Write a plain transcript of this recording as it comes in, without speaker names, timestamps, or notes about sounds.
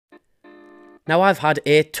Now I've had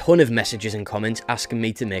a ton of messages and comments asking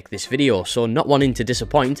me to make this video, so not wanting to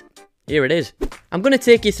disappoint, here it is. I'm going to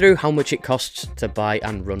take you through how much it costs to buy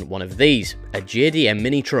and run one of these, a JDM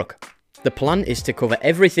mini truck. The plan is to cover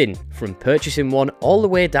everything from purchasing one all the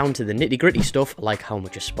way down to the nitty gritty stuff like how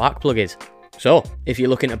much a spark plug is. So, if you're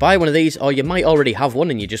looking to buy one of these, or you might already have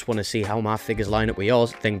one and you just want to see how my figures line up with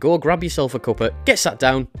yours, then go grab yourself a cuppa, get sat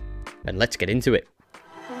down, and let's get into it.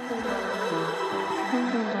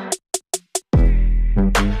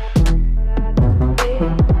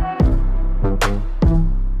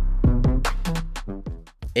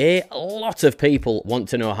 A lot of people want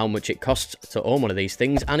to know how much it costs to own one of these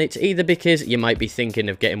things, and it's either because you might be thinking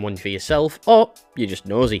of getting one for yourself, or you're just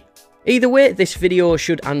nosy. Either way, this video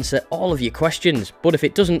should answer all of your questions, but if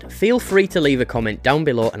it doesn't, feel free to leave a comment down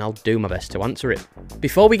below and I'll do my best to answer it.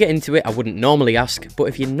 Before we get into it, I wouldn't normally ask, but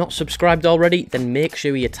if you're not subscribed already, then make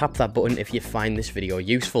sure you tap that button if you find this video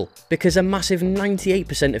useful, because a massive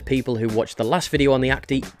 98% of people who watched the last video on the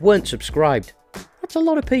𝙁𝘼𝙾𝙊𝙆 weren't subscribed. That's a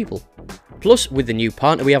lot of people. Plus, with the new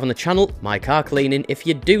partner we have on the channel, My Car Cleaning, if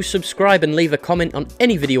you do subscribe and leave a comment on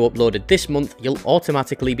any video uploaded this month, you'll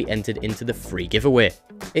automatically be entered into the free giveaway.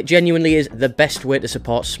 It genuinely is the best way to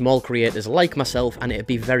support small creators like myself, and it'd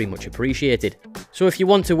be very much appreciated. So if you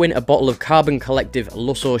want to win a bottle of Carbon Collective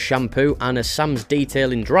Lusso shampoo and a Sam's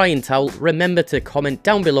Detailing drying towel, remember to comment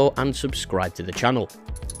down below and subscribe to the channel.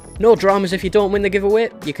 No dramas if you don't win the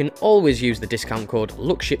giveaway. You can always use the discount code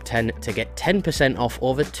lookship10 to get 10% off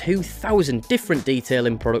over 2,000 different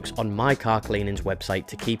detailing products on My Car Cleaning's website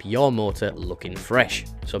to keep your motor looking fresh.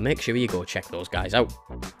 So make sure you go check those guys out.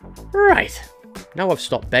 Right, now I've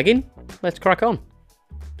stopped begging, let's crack on.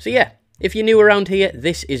 So yeah, if you're new around here,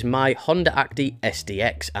 this is my Honda 𝙁𝘼𝙾𝙊𝙆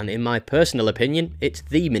SDX, and in my personal opinion, it's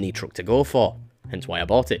the mini truck to go for, hence why I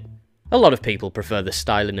bought it. A lot of people prefer the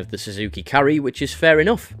styling of the Suzuki Carry, which is fair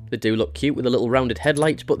enough. They do look cute with the little rounded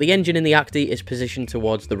headlights, but the engine in the 𝙁𝘼𝙾𝙆 is positioned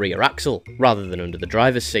towards the rear axle, rather than under the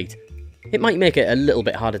driver's seat. It might make it a little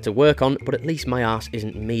bit harder to work on, but at least my arse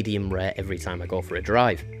isn't medium rare every time I go for a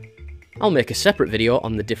drive. I'll make a separate video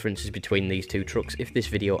on the differences between these two trucks if this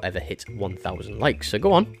video ever hits 1,000 likes, so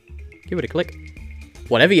go on, give it a click.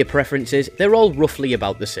 Whatever your preference is, they're all roughly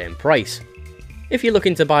about the same price. If you're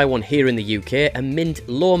looking to buy one here in the UK, a mint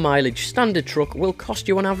low mileage standard truck will cost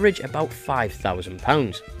you on average about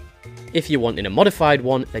 £5,000. If you're wanting a modified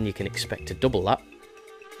one, then you can expect to double that.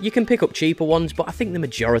 You can pick up cheaper ones, but I think the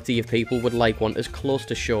majority of people would like one as close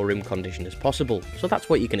to showroom condition as possible, so that's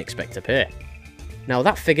what you can expect to pay. Now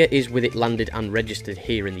that figure is with it landed and registered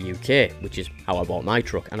here in the UK, which is how I bought my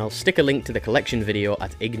truck, and I'll stick a link to the collection video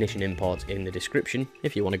at Ignition Imports in the description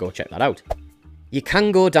if you want to go check that out. You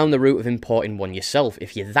can go down the route of importing one yourself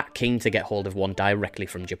if you're that keen to get hold of one directly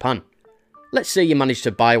from Japan. Let's say you manage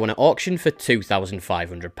to buy one at auction for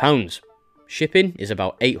 £2,500. Shipping is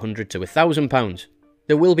about £800 to £1,000.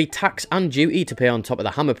 There will be tax and duty to pay on top of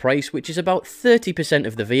the hammer price, which is about 30%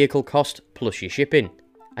 of the vehicle cost plus your shipping.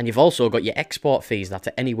 And you've also got your export fees that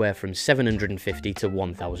are anywhere from £750 to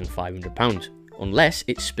 £1,500. Unless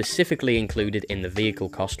it's specifically included in the vehicle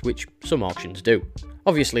cost, which some auctions do.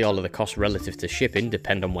 Obviously all of the costs relative to shipping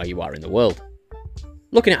depend on where you are in the world.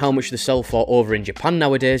 Looking at how much they sell for over in Japan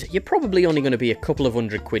nowadays, you're probably only going to be a couple of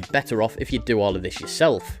 £100 better off if you do all of this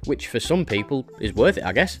yourself, which for some people is worth it,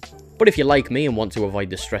 I guess. But if you're like me and want to avoid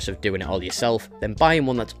the stress of doing it all yourself, then buying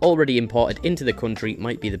one that's already imported into the country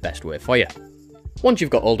might be the best way for you. Once you've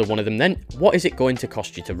got hold of one of them then, what is it going to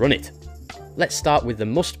cost you to run it? Let's start with the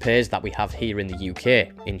must-pays that we have here in the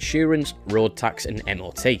UK, insurance, road tax and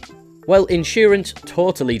MOT. Well, insurance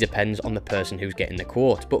totally depends on the person who's getting the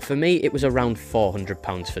quote, but for me it was around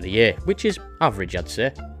 £400 for the year, which is average I'd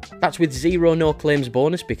say. That's with zero no claims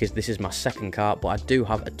bonus because this is my second car, but I do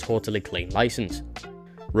have a totally clean licence.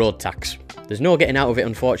 Road tax. There's no getting out of it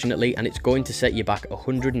unfortunately, and it's going to set you back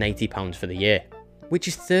 £180 for the year, which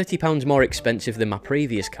is £30 more expensive than my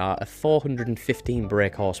previous car, a 415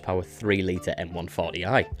 brake horsepower 3 litre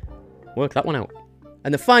M140i. Work that one out.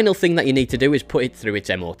 And the final thing that you need to do is put it through its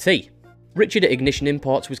MOT. Richard at Ignition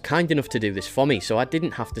Imports was kind enough to do this for me, so I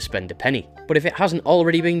didn't have to spend a penny. But if it hasn't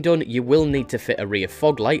already been done, you will need to fit a rear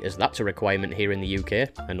fog light, as that's a requirement here in the UK,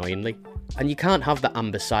 annoyingly. And you can't have the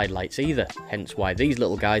amber side lights either, hence why these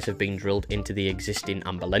little guys have been drilled into the existing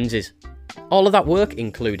amber lenses. All of that work,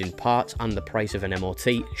 including parts and the price of an MOT,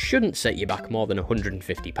 shouldn't set you back more than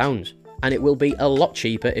 £150. And it will be a lot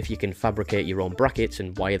cheaper if you can fabricate your own brackets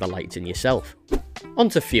and wire the lights in yourself.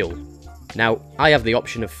 Onto fuel. Now, I have the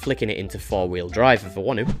option of flicking it into 4-wheel drive if I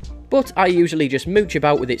want to, but I usually just mooch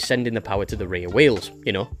about with it sending the power to the rear wheels,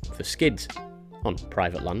 you know, for skids. On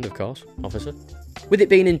private land, of course, officer. With it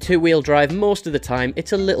being in two-wheel drive most of the time,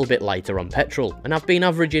 it's a little bit lighter on petrol, and I've been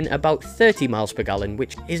averaging about 30 miles per gallon,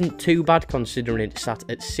 which isn't too bad considering it's sat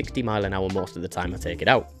at 60 mile an hour most of the time I take it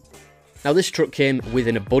out. Now this truck came with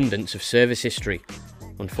an abundance of service history.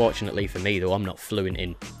 Unfortunately for me though, I'm not fluent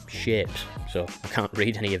in shapes, so I can't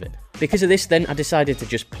read any of it. Because of this then, I decided to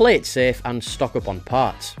just play it safe and stock up on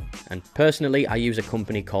parts. And personally, I use a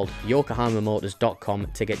company called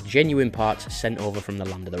𝙁𝘼𝙊𝙆 to get genuine parts sent over from the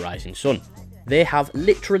land of the rising sun. They have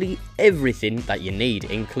literally everything that you need,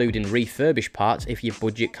 including refurbished parts if your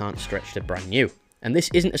budget can't stretch to brand new. And this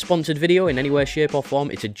isn't a sponsored video in any way, shape or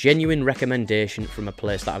form, it's a genuine recommendation from a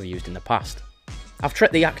place that I've used in the past. I've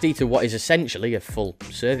treated the 𝙁𝘼𝙊𝙆 to what is essentially a full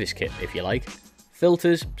service kit, if you like.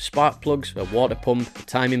 Filters, spark plugs, a water pump, a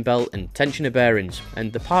timing belt and tensioner bearings,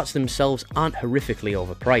 and the parts themselves aren't horrifically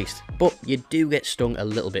overpriced, but you do get stung a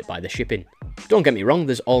little bit by the shipping. Don't get me wrong,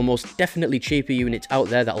 there's almost definitely cheaper units out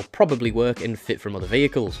there that'll probably work and fit from other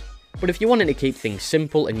vehicles. But if you're wanting to keep things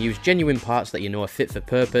simple and use genuine parts that you know are fit for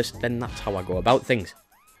purpose, then that's how I go about things.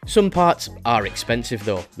 Some parts are expensive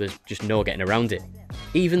though, there's just no getting around it.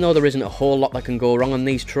 Even though there isn't a whole lot that can go wrong on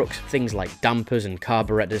these trucks, things like dampers and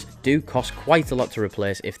carburetors do cost quite a lot to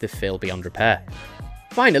replace if they fail beyond repair.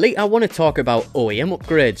 Finally, I want to talk about OEM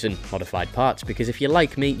upgrades and modified parts, because if you're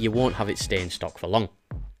like me, you won't have it stay in stock for long.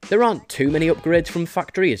 There aren't too many upgrades from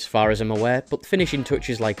factory as far as I'm aware, but finishing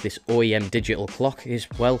touches like this OEM digital clock is,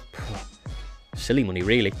 well, silly money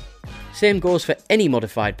really. Same goes for any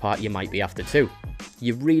modified part you might be after too.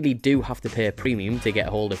 You really do have to pay a premium to get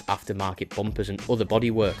hold of aftermarket bumpers and other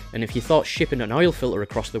bodywork, and if you thought shipping an oil filter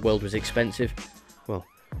across the world was expensive, well,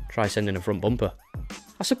 try sending a front bumper.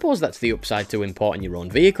 I suppose that's the upside to importing your own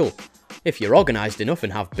vehicle. If you're organised enough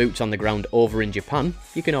and have boots on the ground over in Japan,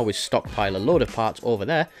 you can always stockpile a load of parts over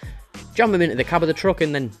there, jam them into the cab of the truck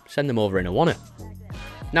and then send them over in a wanna.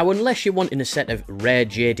 Now unless you're wanting a set of rare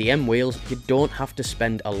JDM wheels, you don't have to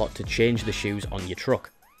spend a lot to change the shoes on your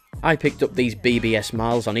truck. I picked up these BBS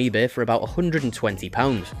miles on eBay for about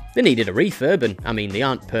 £120. They needed a refurb, and I mean they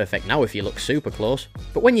aren't perfect now if you look super close,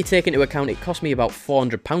 but when you take into account it cost me about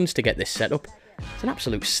 £400 to get this set up, it's an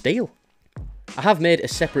absolute steal. I have made a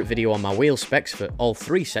separate video on my wheel specs for all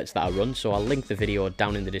three sets that I run, so I'll link the video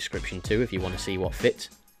down in the description too if you want to see what fits.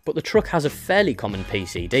 But the truck has a fairly common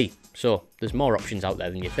PCD, so there's more options out there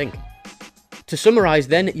than you think. To summarise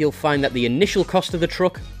then, you'll find that the initial cost of the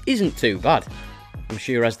truck isn't too bad. I'm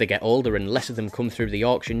sure as they get older and less of them come through the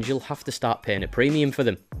auctions, you'll have to start paying a premium for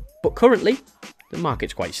them. But currently, the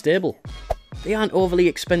market's quite stable. They aren't overly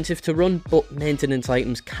expensive to run, but maintenance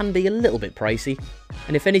items can be a little bit pricey.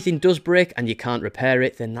 And if anything does break and you can't repair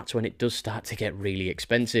it, then that's when it does start to get really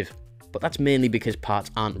expensive. But that's mainly because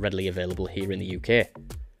parts aren't readily available here in the UK.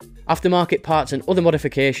 Aftermarket parts and other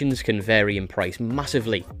modifications can vary in price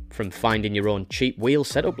massively, from finding your own cheap wheel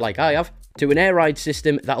setup like I have, to an air ride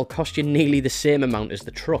system that'll cost you nearly the same amount as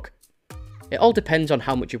the truck. It all depends on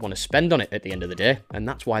how much you want to spend on it at the end of the day, and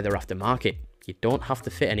that's why they're aftermarket. You don't have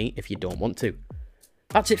to fit any if you don't want to.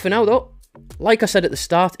 That's it for now though. Like I said at the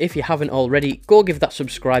start, if you haven't already, go give that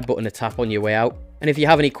subscribe button a tap on your way out, and if you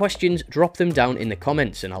have any questions, drop them down in the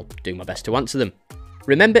comments and I'll do my best to answer them.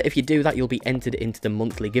 Remember, if you do that, you'll be entered into the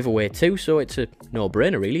monthly giveaway too, so it's a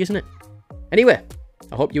no-brainer really, isn't it? Anyway,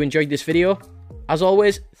 I hope you enjoyed this video. As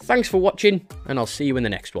always, thanks for watching, and I'll see you in the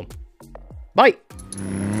next one. Bye!